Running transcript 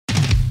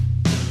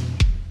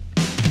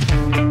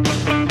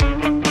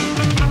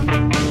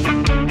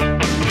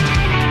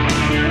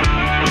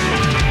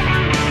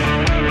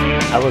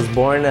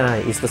born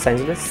East Los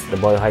Angeles, the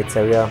Boyle Heights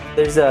area.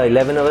 There's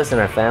 11 of us in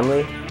our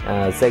family,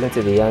 second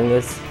to the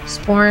youngest. I was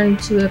born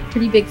to a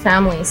pretty big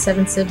family,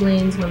 7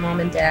 siblings, my mom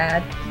and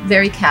dad,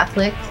 very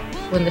Catholic.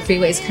 When the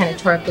freeways kind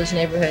of tore up those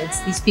neighborhoods,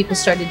 these people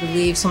started to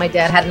leave, so my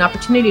dad had an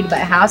opportunity to buy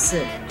a house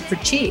for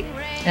cheap,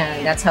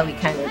 and that's how we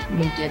kind of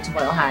moved into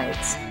Boyle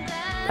Heights.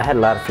 I had a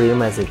lot of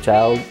freedom as a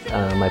child.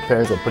 My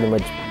parents were pretty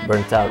much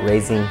burnt out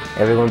raising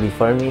everyone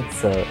before me,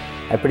 so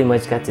I pretty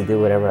much got to do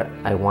whatever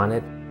I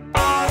wanted.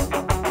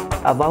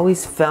 I've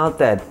always felt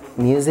that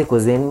music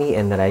was in me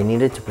and that I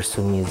needed to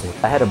pursue music.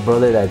 I had a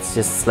brother that's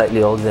just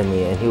slightly older than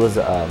me, and he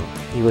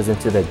was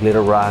into the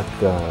glitter rock,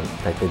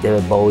 like the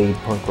David Bowie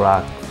punk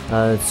rock.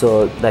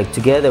 So like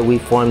together we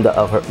formed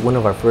one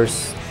of our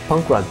first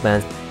punk rock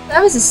bands.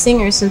 I was a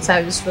singer since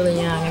I was really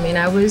young. I mean,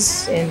 I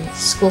was in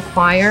school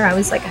choir. I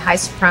was like a high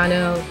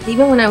soprano.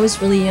 Even when I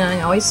was really young,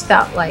 I always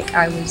felt like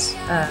I was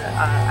an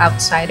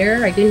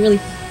outsider. I didn't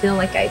really feel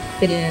like I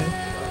fit in.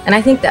 And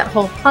I think that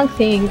whole punk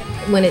thing,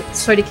 when it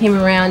sort of came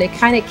around, it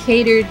kind of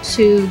catered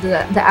to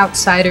the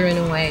outsider in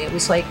a way. It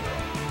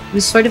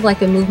was sort of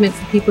like a movement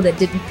for people that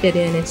didn't fit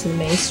in into the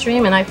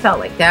mainstream. And I felt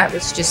like that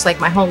was just like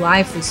my whole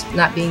life was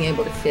not being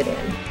able to fit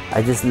in.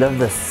 I just love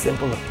the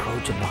simple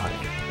approach about it.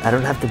 I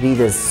don't have to be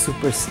this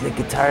super slick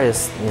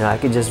guitarist. You know, I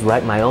could just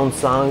write my own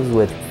songs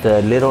with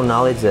the little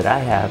knowledge that I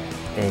have.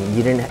 And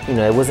you didn't, you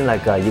know, it wasn't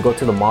like you go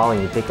to the mall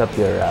and you pick up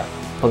your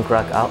punk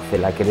rock outfit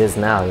like it is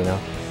now, you know.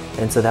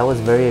 And so that was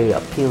very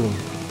appealing.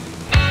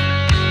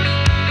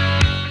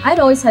 I'd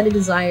always had a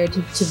desire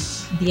to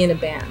be in a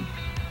band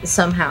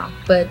somehow,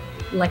 but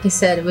like I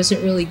said, I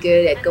wasn't really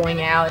good at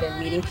going out and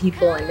meeting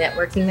people and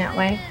networking that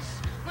way.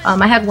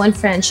 I had one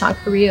friend, Sean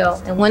Carrillo,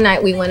 and one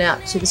night we went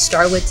out to the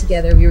Starwood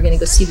together. We were going to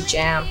go see the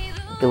Jam.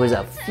 There was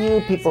a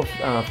few people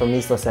from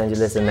East Los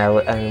Angeles,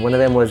 and one of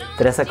them was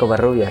Teresa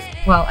Covarrubias.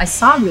 Well, I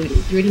saw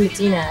Rudy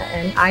Medina,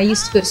 and I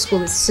used to go to school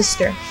with his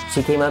sister.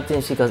 She came up to me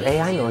and she goes, "Hey,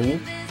 I know you."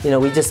 You know,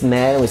 we just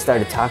met and we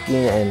started talking,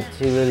 and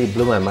she really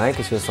blew my mind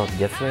because she was so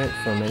different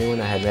from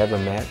anyone I had ever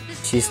met.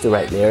 She used to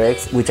write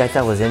lyrics, which I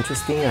thought was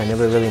interesting. I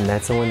never really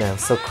met someone that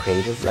was so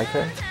creative like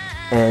her.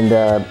 And,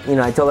 you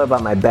know, I told her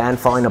about my band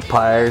falling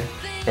apart,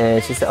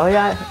 and she said, "Oh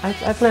yeah,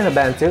 I play in a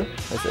band too."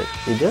 I said,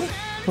 "You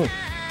do?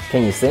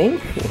 Can you sing?"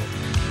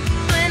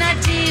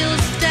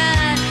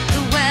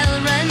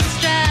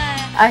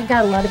 I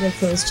got a lot of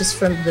influence just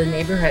from the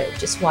neighborhood,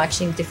 just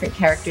watching different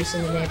characters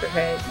in the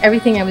neighborhood.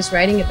 Everything I was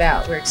writing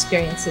about were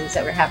experiences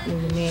that were happening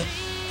to me.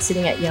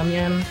 Sitting at Yum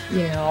Yum,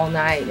 you know, all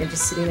night and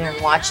just sitting there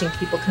and watching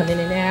people come in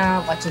and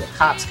out, watching the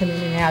cops come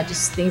in and out,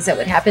 just things that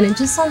would happen. And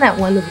just on that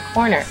one little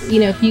corner,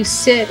 you know, if you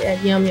sit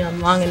at Yum Yum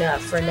long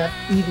enough for enough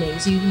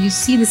evenings, you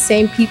see the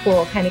same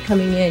people kind of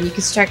coming in. You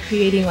can start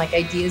creating like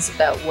ideas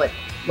about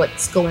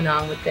what's going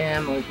on with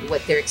them or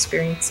what they're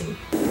experiencing.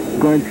 I'm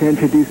going to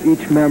introduce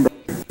each member.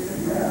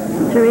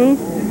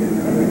 Teresa.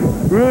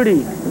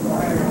 Rudy.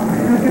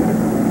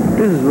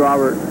 This is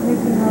Robert.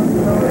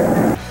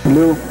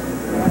 Lou.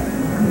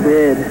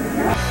 Sid.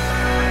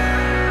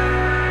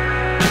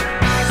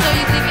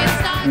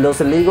 Los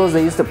Illegals,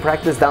 they used to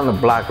practice down the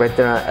block right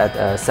there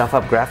at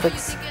Self-Up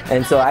Graphics.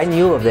 And so I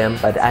knew of them,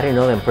 but I didn't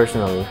know them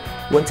personally.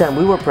 One time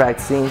we were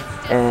practicing,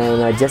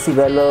 and Jesse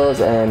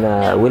Velos and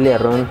Willie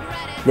Herrón,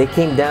 they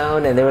came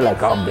down and they were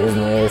like all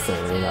business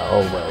and, you know,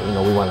 "Oh, well, you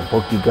know, we want to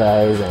book you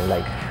guys," and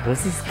like,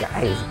 who's these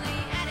guys?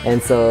 And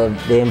so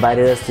they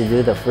invited us to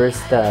do the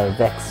first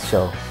Vex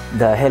show.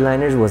 The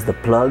headliners was the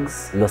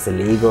Plugs, Los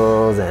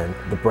Illegals, and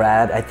the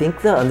Brat. I think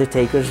the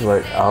Undertakers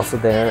were also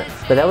there.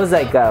 But that was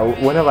like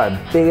one of our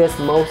biggest,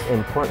 most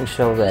important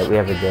shows that we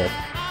ever did.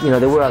 You know,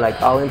 they were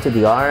like all into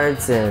the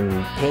arts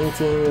and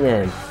painting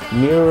and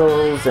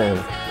murals, and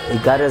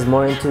it got us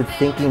more into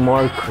thinking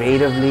more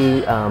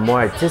creatively,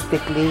 more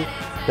artistically.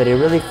 But it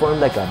really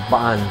formed like a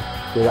bond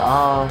with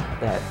all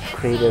that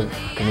creative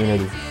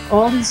community.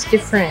 All these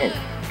different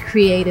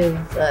creative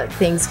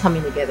things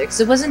coming together, because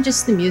it wasn't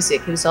just the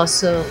music, it was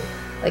also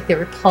like there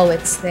were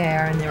poets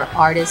there and there were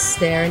artists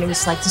there, and it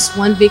was like this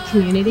one big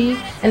community,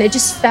 and it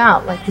just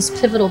felt like this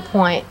pivotal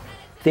point.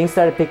 Things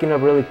started picking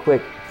up really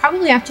quick.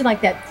 Probably after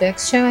like that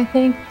Vex show, I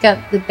think, got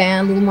the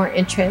band a little more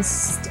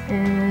interest,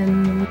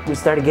 and we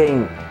started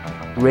getting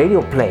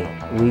radio play.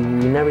 We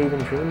never even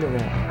dreamed of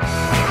that.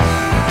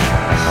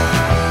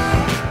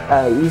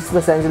 East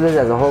Los Angeles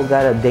as a whole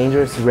got a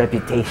dangerous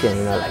reputation,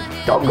 you know,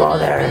 like, don't go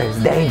there, it's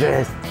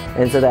dangerous.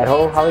 And so that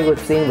whole Hollywood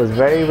scene was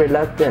very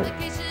reluctant.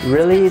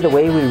 Really, the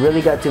way we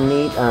really got to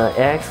meet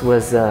X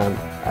was,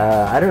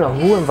 I don't know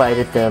who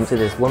invited them to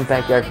this one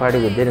backyard party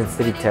we did in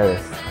City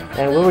Terrace.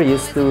 And we were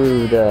used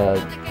to the,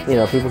 you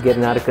know, people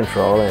getting out of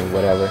control and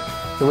whatever.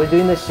 So we're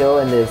doing the show,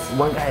 and this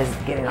one guy's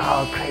getting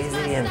all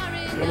crazy and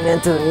getting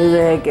into the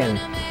music,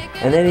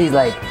 and then he's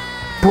like,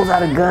 pulls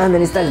out a gun, then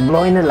he starts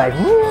blowing it like,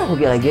 whoo,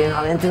 like getting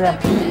all into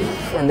that.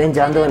 And then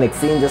John Doe and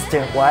Exene just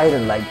turned white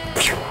and like,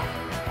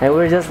 and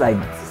we're just like,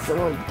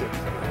 someone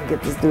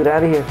get this dude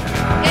out of here.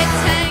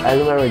 I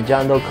remember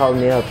John Doe called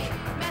me up,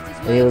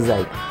 and he was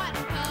like,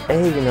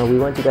 "Hey, you know, we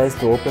want you guys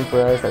to open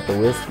for us at the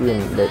Whiskey."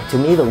 And to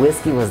me, the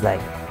Whiskey was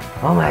like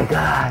oh my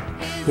God,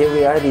 here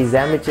we are, these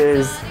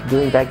amateurs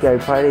doing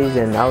backyard parties,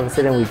 and all of a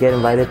sudden we get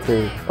invited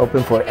to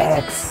open for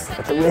X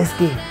at the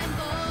Whiskey.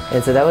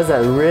 And so that was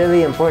a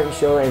really important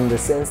show in the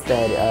sense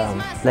that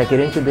like it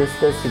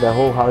introduced us to the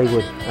whole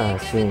Hollywood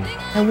scene.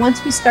 And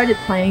once we started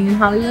playing in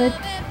Hollywood,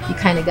 you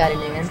kind of got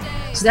an in.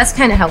 So that's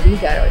kind of how we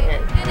got our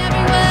in.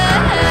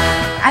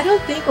 I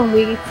don't think when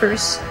we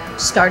first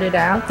started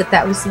out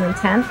that was the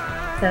intent,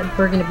 that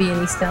we're going to be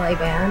an East LA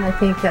band. I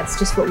think that's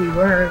just what we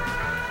were.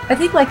 I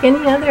think like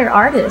any other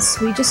artist,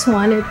 we just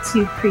wanted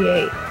to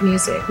create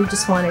music. We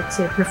just wanted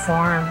to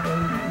perform,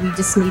 and we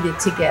just needed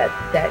to get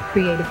that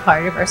creative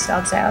part of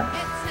ourselves out.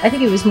 I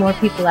think it was more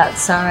people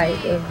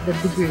outside of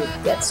the group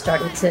that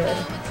started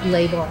to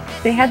label.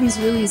 They had these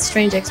really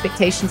strange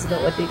expectations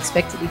about what they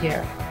expected to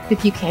hear.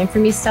 If you came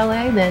from East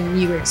LA, then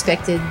you were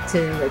expected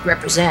to like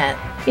represent.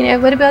 You know,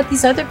 what about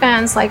these other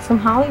bands like from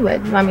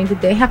Hollywood? I mean, did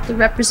they have to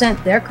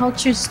represent their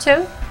cultures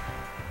too?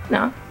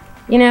 No.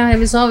 You know, it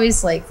was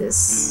always like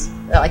this,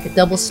 like a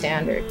double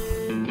standard.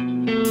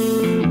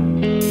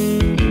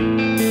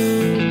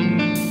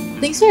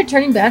 Things started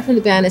turning bad for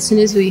the band as soon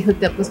as we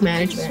hooked up with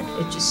management.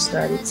 It just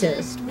started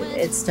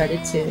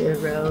to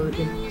erode,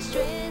 and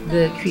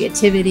the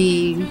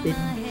creativity, the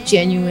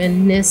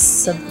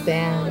genuineness of the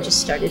band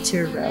just started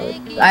to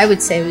erode. I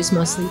would say it was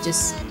mostly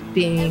just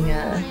being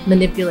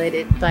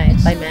manipulated by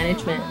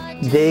management.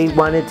 They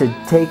wanted to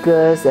take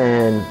us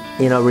and,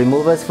 you know,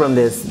 remove us from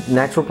this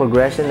natural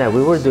progression that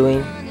we were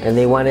doing, and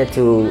they wanted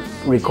to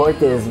record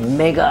this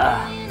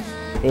mega,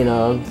 you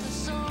know,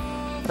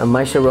 a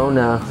My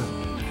Sharona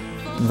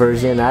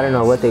version. I don't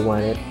know what they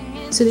wanted.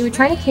 So they were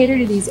trying to cater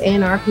to these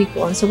A&R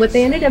people, and so what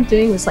they ended up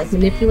doing was like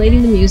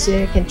manipulating the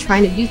music and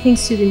trying to do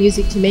things to the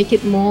music to make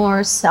it more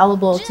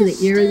sellable to the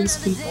ear of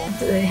these people.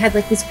 They had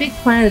like this big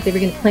plan that they were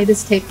going to play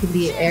this tape to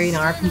the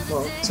A&R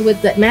people. So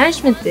what that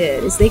management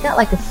did is they got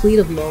like a fleet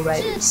of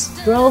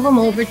lowriders, drove them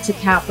over to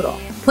Capitol,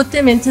 put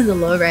them into the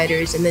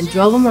lowriders, and then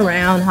drove them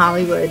around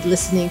Hollywood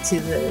listening to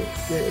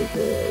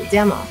the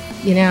demo,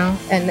 you know?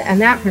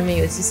 And that for me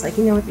was just like,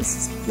 you know what,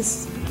 this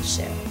is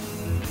bullshit.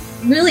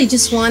 Really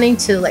just wanting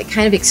to like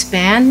kind of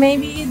expand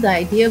maybe the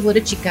idea of what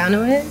a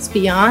Chicano is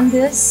beyond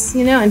this,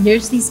 you know, and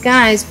here's these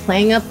guys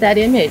playing up that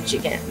image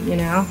again, you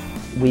know.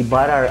 We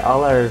bought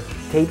all our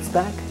tapes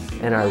back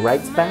and our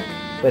rights back,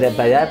 but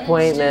by that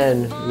point,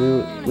 man,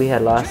 we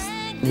had lost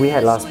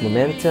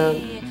momentum,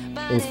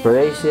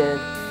 inspiration.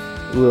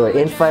 We were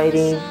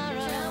infighting.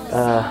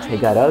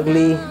 It got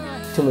ugly.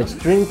 Too much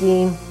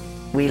drinking.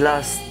 We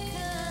lost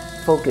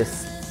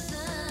focus,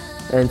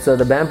 and so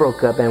the band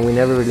broke up, and we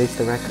never released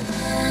the record.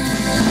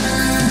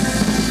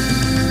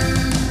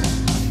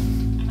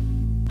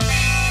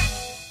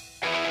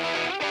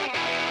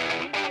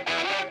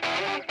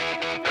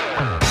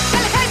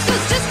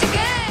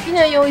 You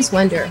know, you always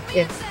wonder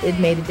if it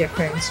made a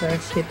difference or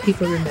if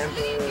people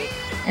remember.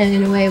 And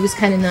in a way, it was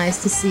kind of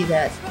nice to see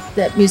that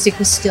music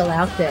was still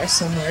out there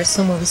somewhere.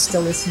 Someone was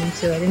still listening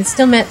to it, and it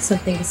still meant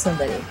something to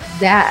somebody.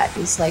 That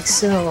is like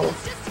so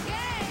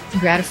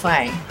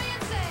gratifying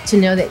to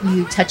know that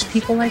you touch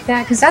people like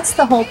that, because that's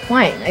the whole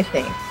point, I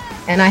think.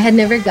 And I had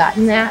never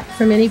gotten that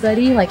from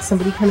anybody, like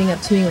somebody coming up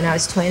to me when I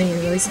was 20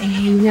 and really saying,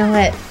 hey, you know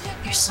what,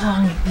 your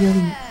song, it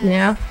really, you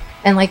know?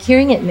 And like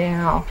hearing it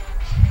now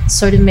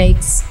sort of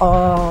makes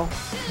all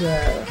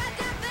the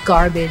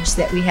garbage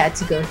that we had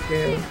to go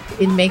through,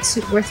 it makes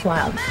it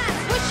worthwhile.